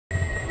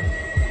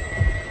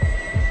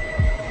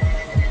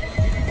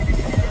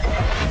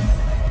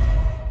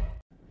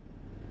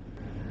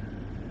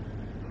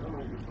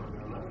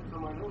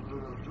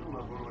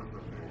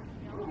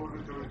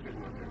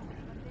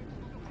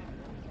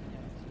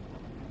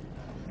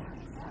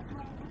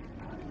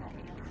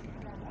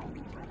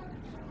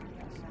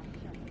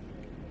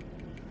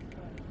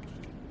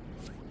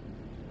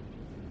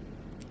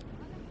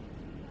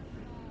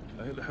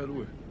ليلة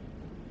حلوة.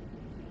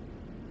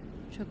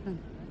 شكرا.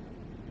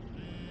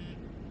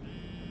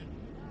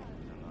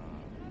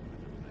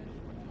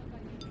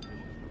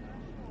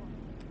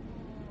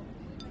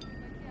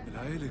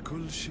 العيلة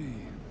كل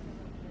شيء.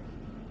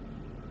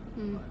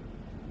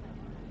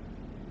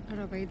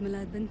 قرب عيد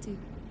ميلاد بنتي.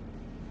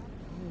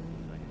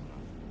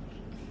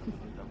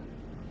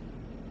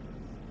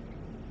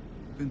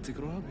 بنتك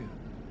رابية.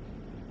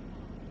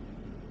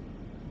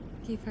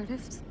 كيف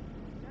عرفت؟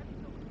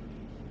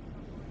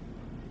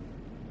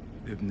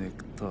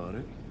 ابنك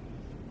طارق،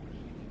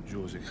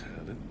 جوزك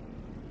خالد.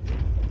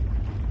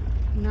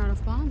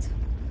 نعرف بعض؟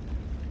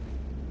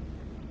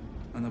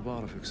 أنا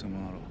بعرفك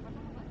سمارة.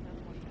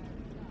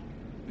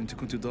 أنت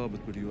كنت ضابط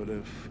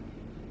بالULF.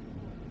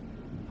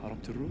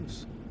 حاربت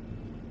الروس.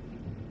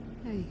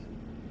 أي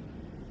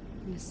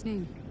من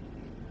سنين.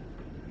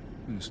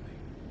 من سنين.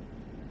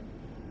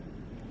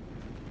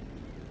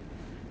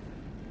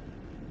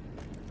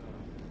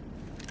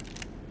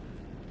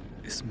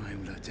 اسمعي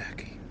ولا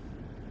تحكي.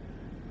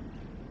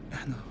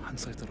 احنا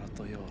حنسيطر على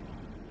الطيارة.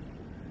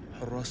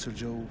 حراس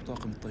الجو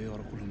وطاقم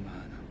الطيارة كلهم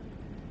معانا.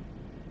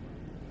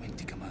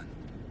 وانتي كمان.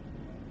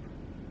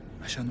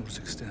 عشان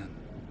urzikstan.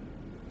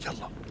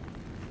 يلا.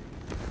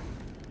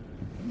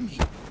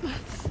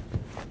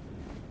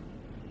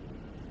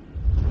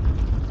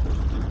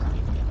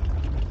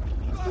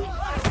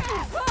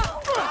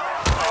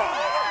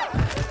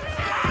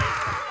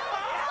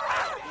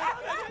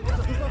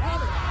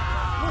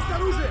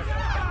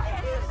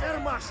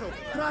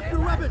 Drop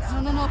your weapons!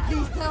 No,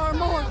 please, there are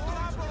more!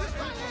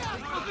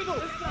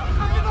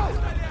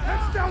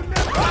 Heads down,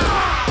 men!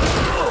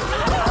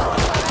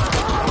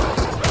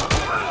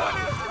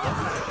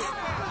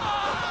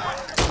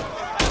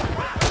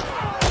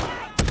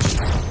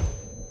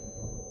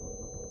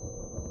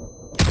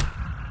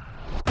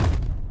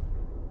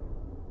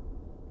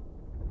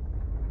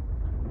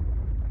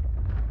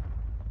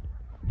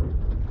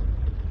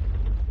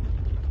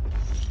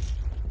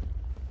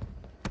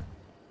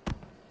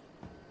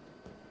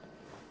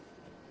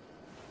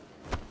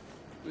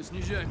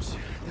 Снижаемся.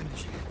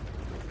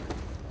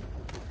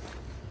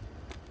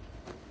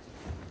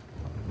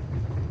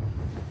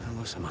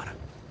 Hello, Samara.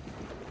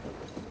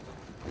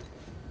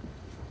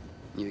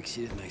 You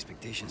exceeded my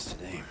expectations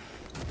today.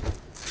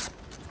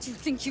 Do you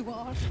think you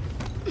are?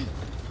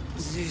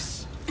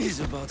 This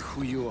is about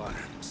who you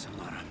are,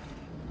 Samara.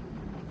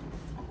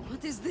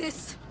 What is this?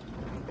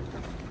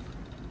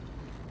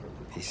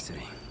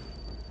 History.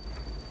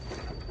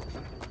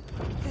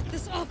 Get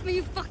this off me,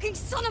 you fucking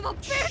son of a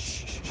bitch!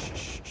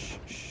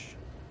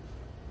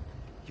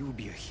 You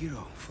will be a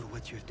hero for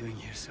what you're doing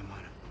here,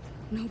 Samara.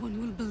 No one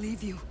will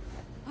believe you.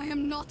 I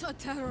am not a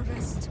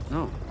terrorist.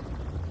 No.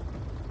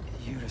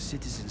 You're a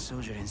citizen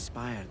soldier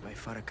inspired by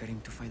Farah Karim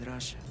to fight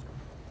Russia.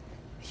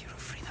 You're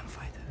a freedom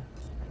fighter.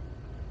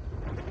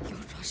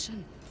 You're Russian.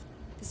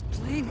 This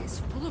plane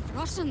is full of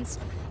Russians.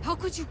 How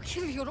could you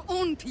kill your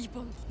own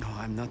people? No,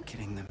 I'm not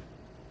killing them.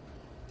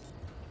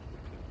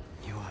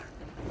 You are.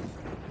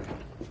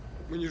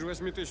 Мы ниже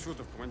 8000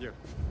 футов, командир.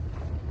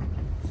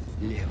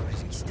 Лево,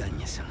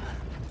 Урзикстане, Самара.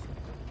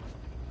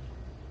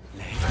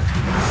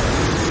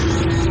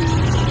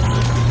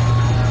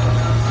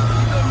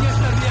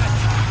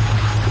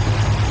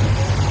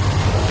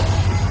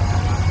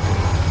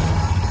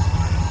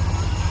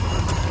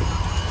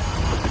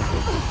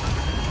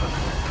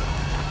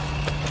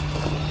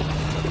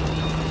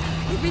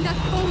 Give me that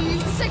phone, you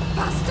sick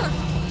bastard!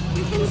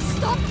 You can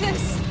stop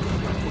this!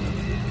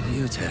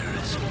 You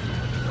terrorist.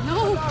 No!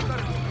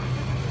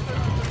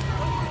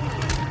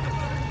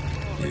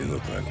 You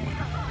look like one.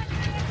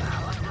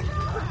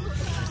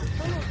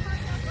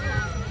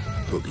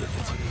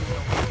 Выглядит.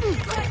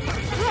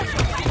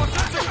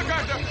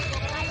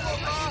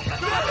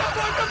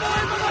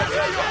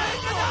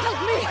 Help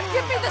me!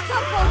 Give me the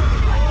cell phone!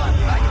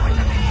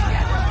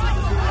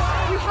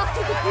 We have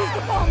to defuse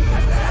the bomb!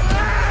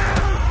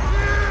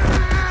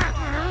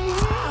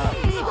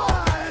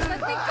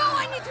 Let me go!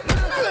 I need to get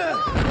to the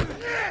bomb!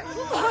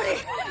 Hurry!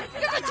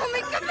 Give it to me!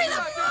 Give me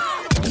the phone!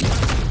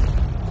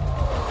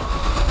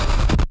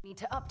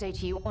 To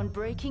update you on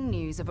breaking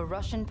news of a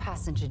Russian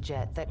passenger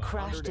jet that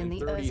crashed in the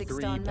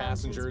Urzikstan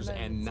passengers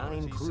and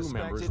 9 crew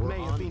members were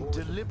may have been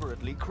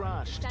deliberately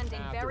crashed. Standing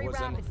very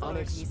rapid. Authorities are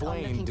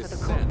unexplained looking for the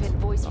descent. cockpit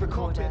voice A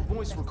recorder. cockpit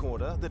voice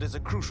recorder that is a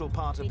crucial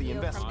part of the Video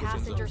from investigation.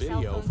 passenger cell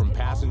Video phones from could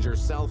passenger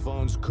cell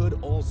phones could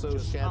also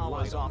shed Hours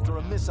light after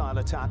a missile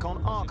attack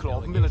on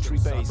Arklov military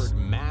base. suffered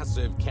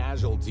massive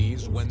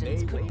casualties when they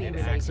Incidents could be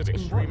landed. related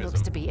in what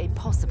looks to be a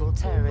possible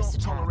terrorist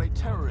attack. Tolerate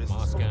terrorists.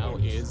 Moscow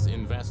is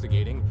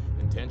investigating.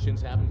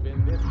 Intentions haven't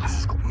been This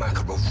has got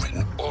makarov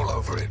written all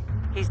over it.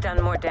 He's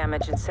done more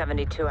damage in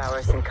 72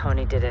 hours than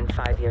Konni did in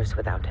 5 years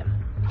without him.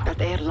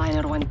 That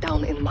airliner went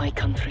down in my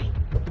country.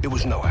 It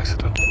was no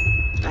accident.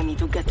 I need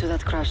to get to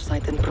that crash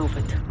site and prove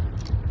it.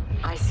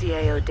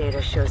 ICAO data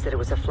shows that it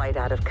was a flight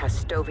out of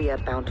Kastovia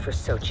bound for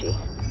Sochi.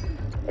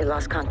 They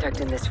lost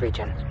contact in this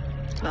region.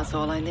 That's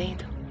all I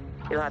need.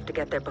 You'll have to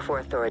get there before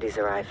authorities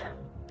arrive.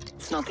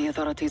 It's not the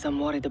authorities I'm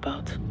worried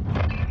about.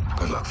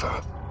 Good luck,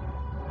 Farah.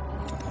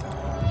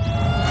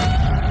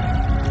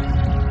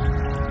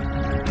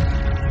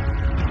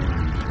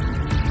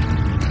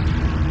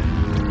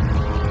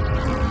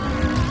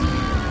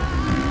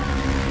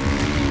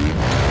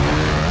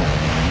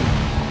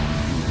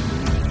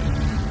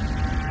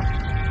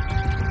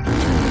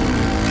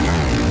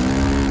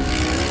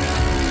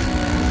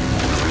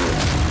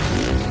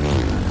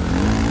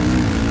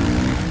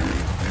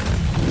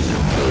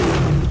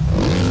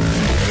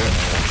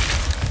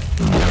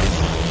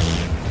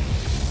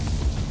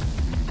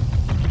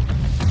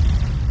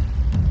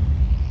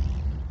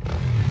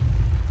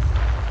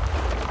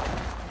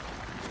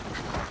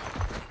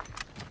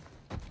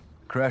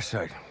 Crash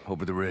site,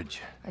 over the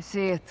ridge. I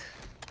see it.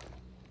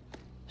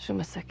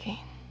 Shumasaki.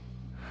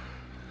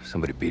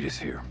 Somebody beat us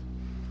here.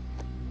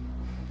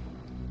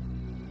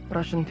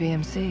 Russian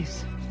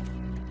PMCs.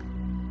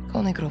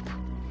 Konni group.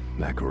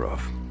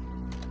 Makarov.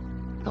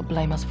 They'll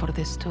blame us for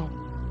this too.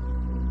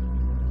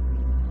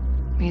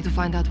 We need to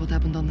find out what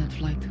happened on that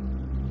flight.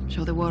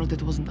 Show the world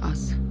it wasn't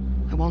us.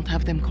 I won't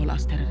have them call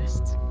us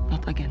terrorists.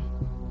 Not again.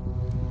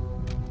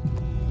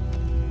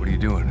 What are you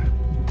doing?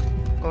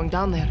 Going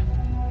down there.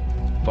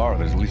 Farah,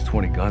 there's at least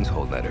 20 guns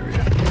holding that area.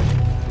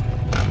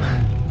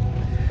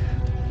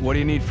 What do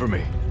you need from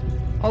me?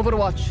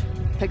 Overwatch.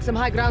 Take some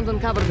high ground and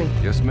cover me.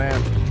 Yes,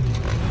 ma'am.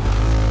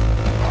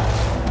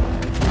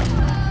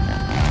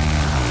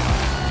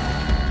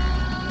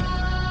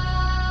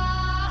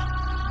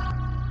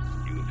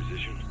 You in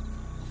position?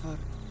 Fur.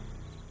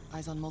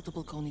 Eyes on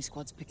multiple Konni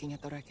squads picking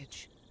at the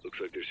wreckage.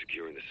 Looks like they're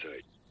securing the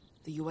site.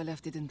 The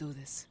ULF didn't do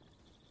this.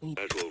 We need...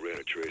 As well ran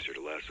a tracer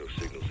to lasso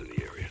signals in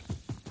the area.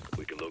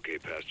 We can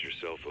locate passenger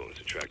cell phones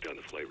and track down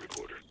the flight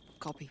recorder.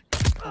 Copy.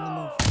 On the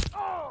move.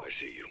 I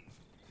see you.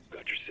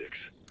 Got your 6.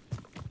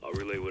 I'll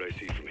relay what I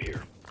see from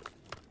here.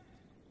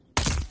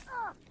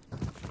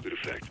 Good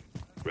effect.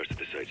 Rest of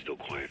the site's still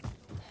quiet.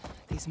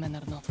 These men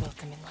are not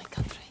welcome in my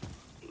country.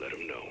 Let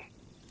them know.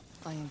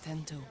 I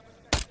intend to.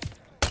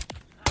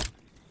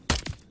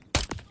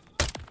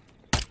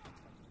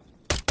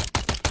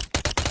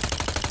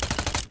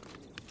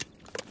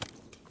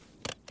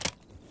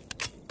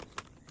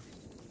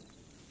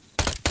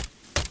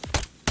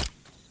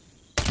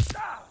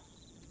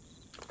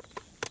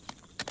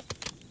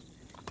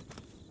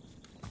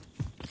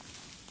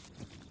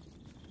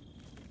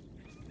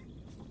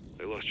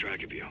 I lost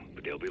track of you,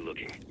 but they'll be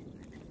looking.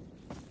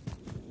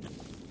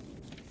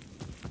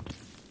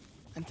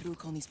 I'm through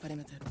Konni's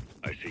perimeter.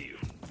 I see you.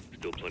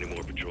 Still plenty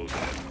more patrols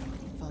ahead.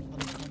 Found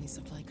one of Konni's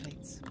supply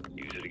crates.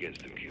 Use it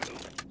against them, Kilo.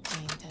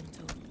 I intend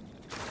to.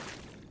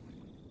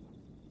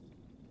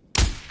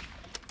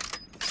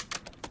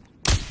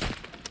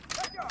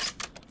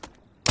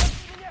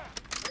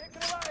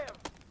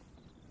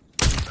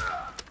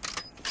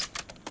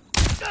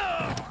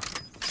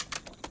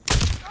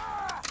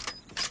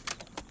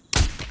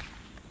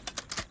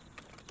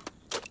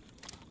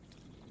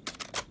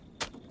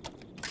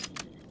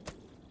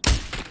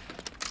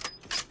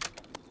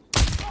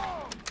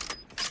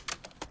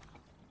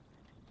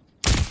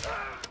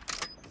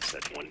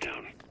 That's one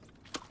down.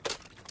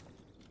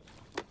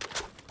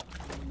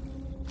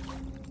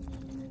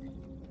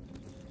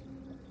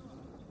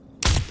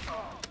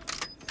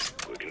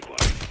 Quick and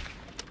quiet.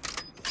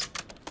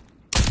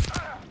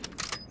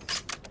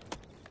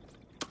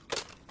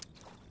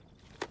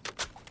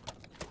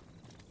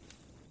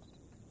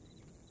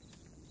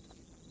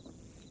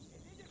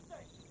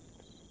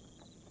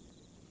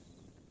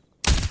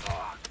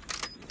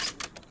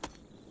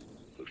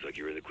 Looks like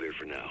you're in the clear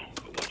for now,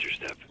 but watch your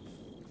step.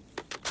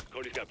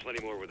 Cody's got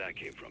plenty more where that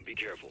came from. Be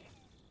careful.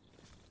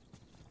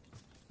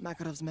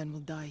 Makarov's men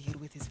will die here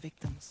with his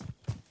victims.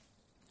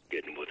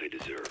 Getting what they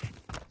deserve.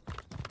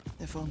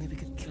 If only we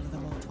could kill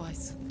them all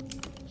twice.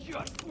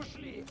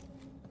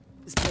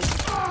 This place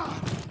is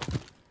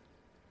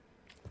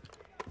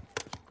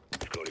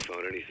If Cody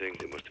found anything,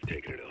 they must have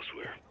taken it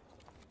elsewhere.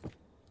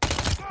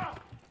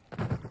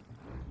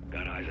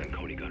 Got eyes on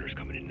Coney gunners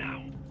coming in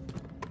now.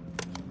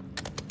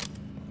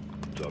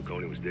 Saw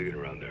Coney was digging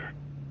around there.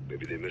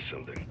 Maybe they missed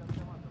something.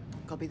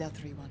 Copy that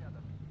 3-1.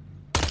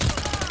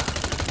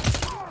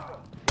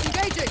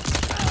 Engaging!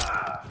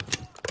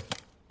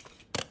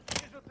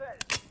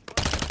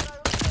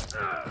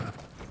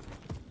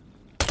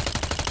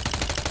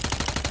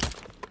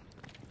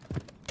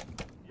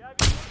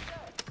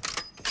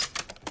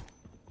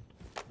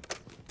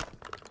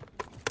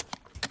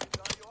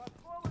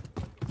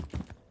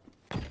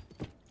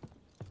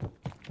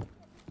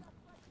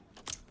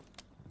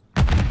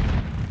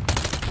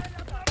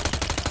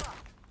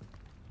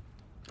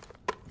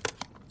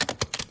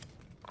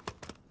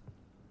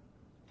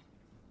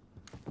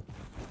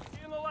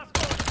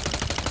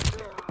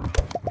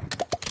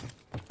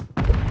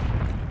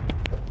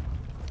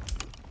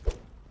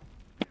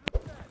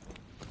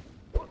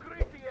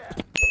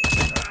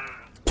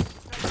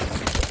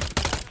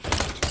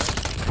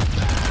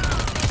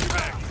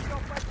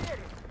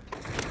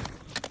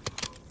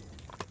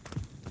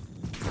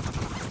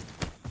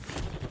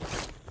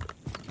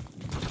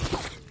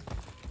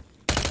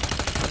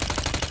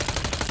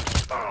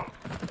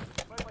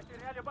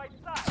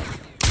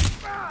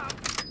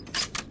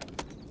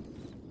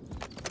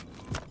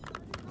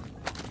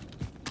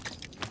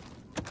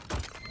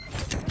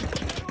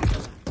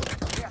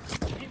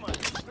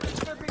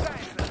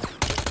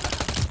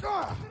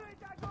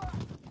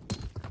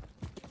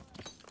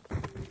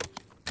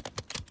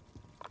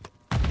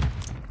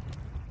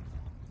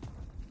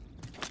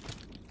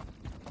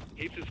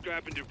 Heaps of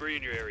scrap and debris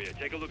in your area.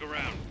 Take a look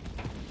around.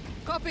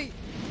 Copy!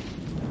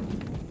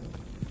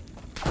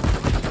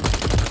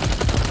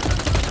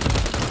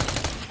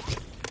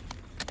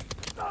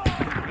 Got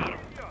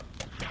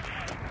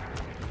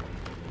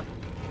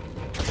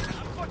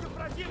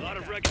him. A lot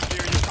of wreckage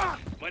here.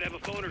 Might have a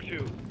phone or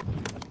two.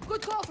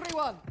 Good call,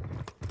 3-1.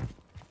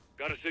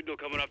 Got a signal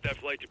coming off that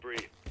flight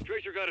debris.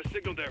 Tracer got a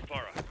signal there,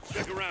 Farah.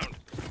 Check around.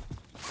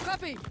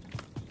 Copy.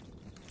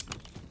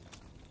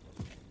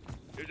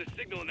 There's a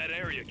signal in that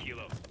area,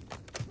 Kilo.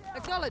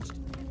 Acknowledged.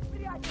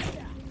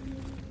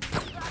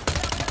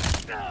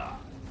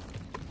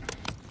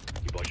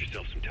 You bought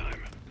yourself some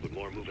time. Put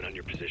more movement on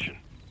your position.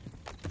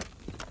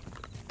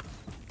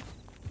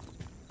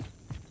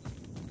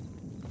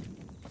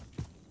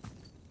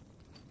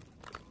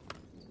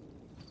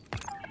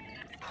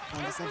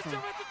 Found a cell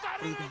phone.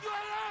 Breathing.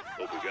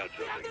 Hope we got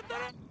something.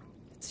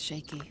 It's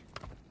shaky.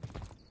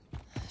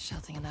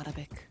 Shouting in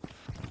Arabic.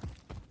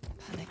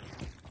 Panic.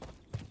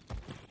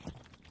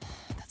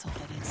 That's all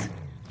that is.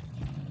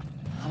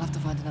 I'll have to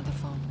find another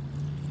phone.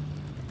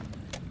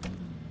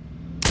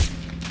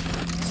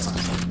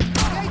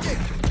 Engaging!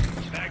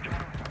 Active.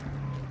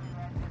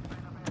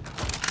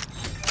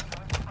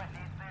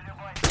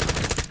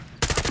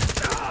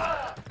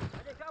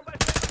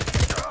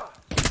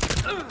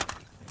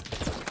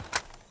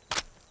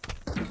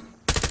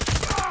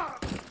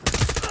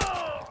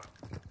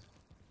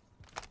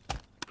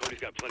 Cody's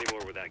got plenty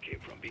more where that came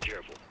from. Be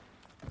careful.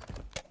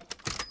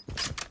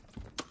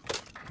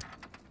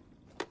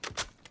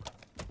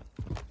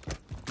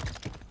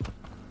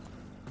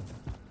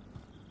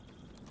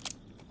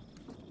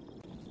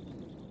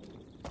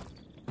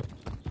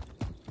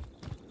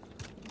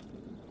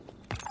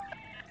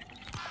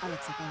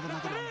 Alex, I found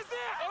another one.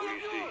 What do you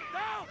see?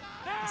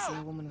 I see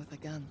a woman with a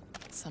gun.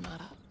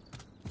 Samara.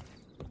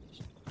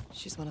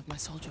 She's one of my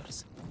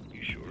soldiers.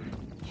 You sure?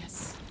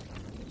 Yes.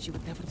 She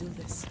would never do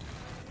this.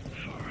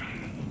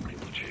 Farah,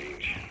 people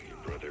change. Your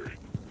brother.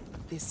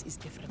 This is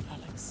different,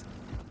 Alex.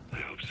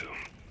 I hope so.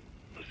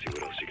 Let's see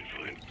what else you can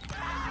find.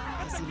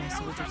 I see my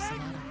soldier,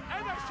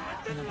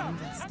 Samara. In a bomb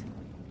vest.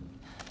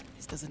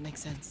 This doesn't make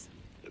sense.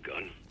 The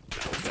gun?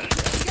 How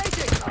fast?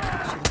 Engaging!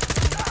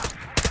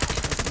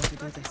 She was going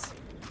to do this.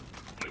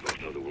 We both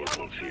know the world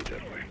won't see it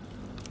that way.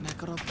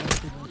 Makarov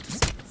wanted the world to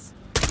see this.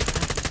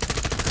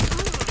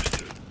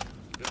 Understood.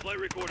 The flight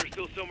recorder's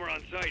still somewhere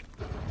on site.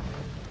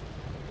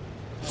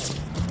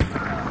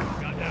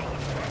 Got that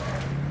one.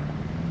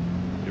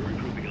 They're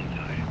regrouping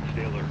outside.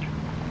 Stay alert.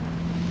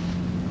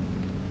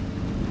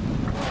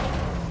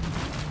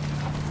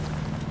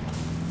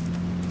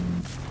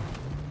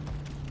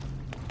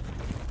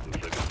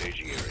 Looks like a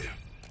staging area.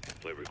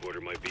 Flight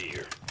recorder might be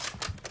here.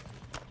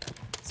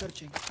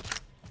 Searching.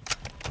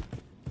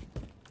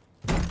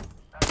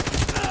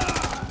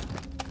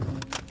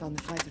 Found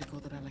the flight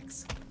recorder,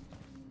 Alex.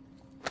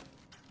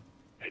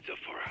 Heads up,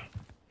 Farah.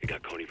 You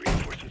got konni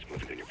reinforcements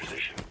moving on your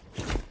position.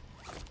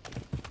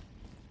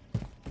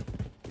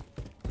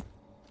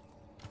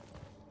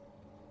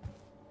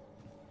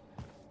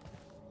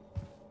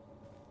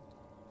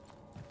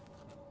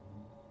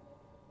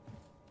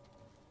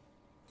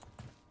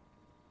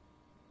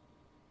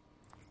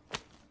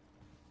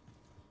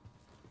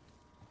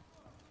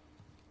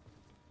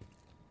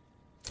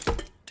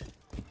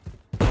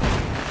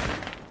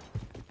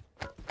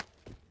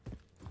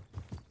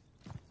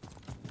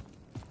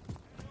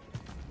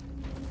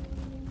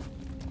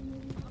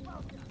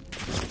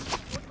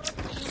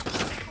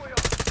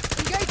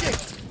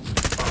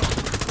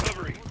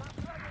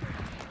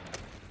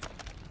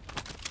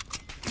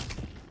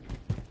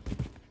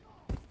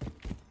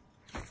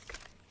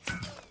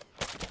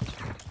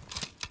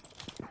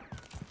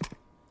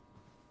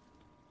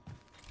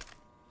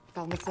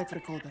 Found the flight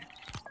recorder.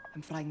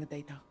 I'm frying the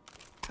data.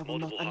 I will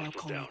Multiple not allow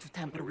hostiles Konni down. to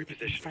tamper with it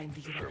and find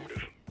the ULF.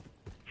 Affirmative.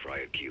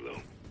 Fry at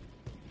Kilo.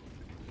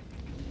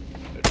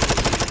 That's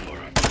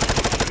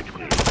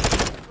clear.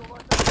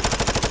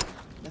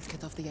 Let's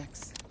get off the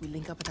X. We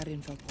link up at our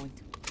info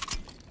point.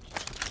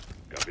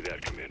 Copy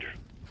that, Commander.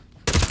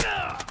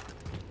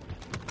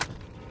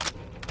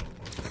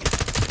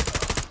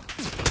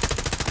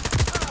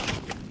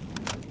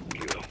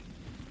 Kilo,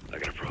 I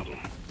got a problem.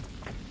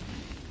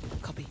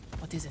 Copy.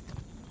 What is it?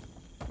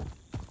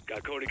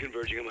 Got konni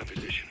converging on my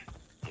position.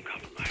 I'm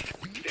compromised.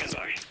 Stand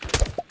by.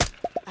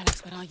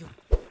 Alex, where are you?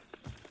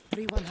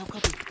 3-1, how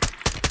copy?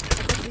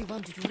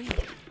 3-1, did you read?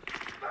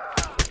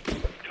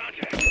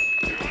 Contact.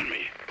 They're on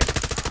me.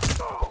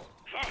 Go.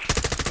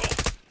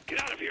 Get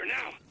out of here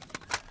now.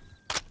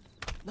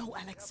 No,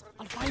 Alex.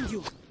 I'll find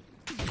you.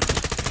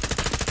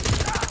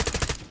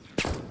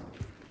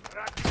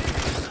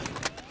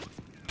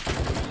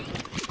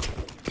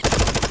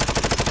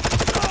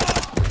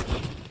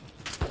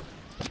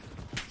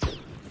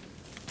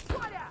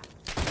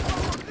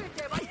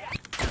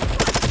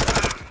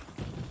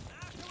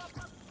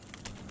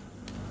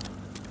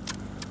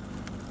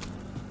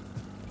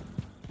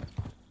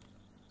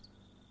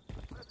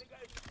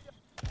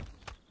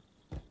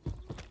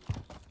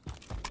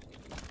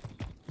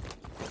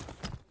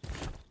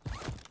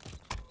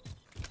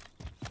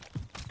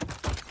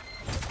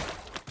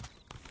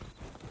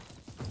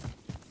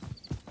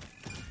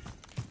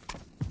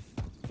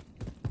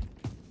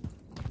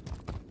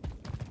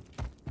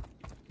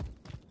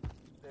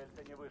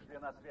 Не вышли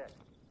на связь.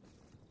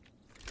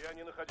 Где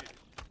они находились?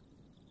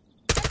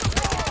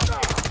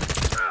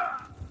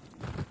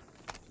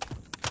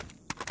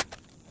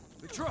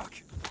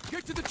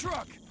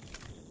 truck!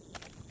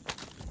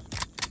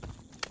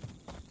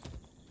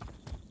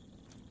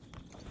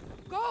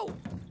 Go!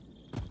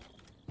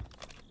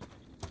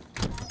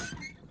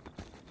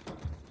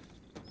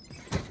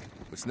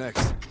 What's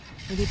next?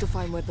 We need to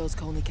find where those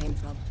konni came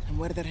from, and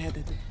where they're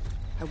headed.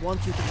 I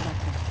want you to track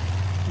them.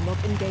 Do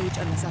not engage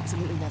unless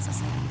absolutely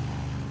necessary.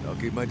 I'll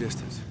keep my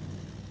distance.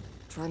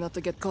 Try not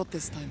to get caught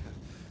this time.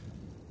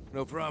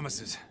 No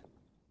promises.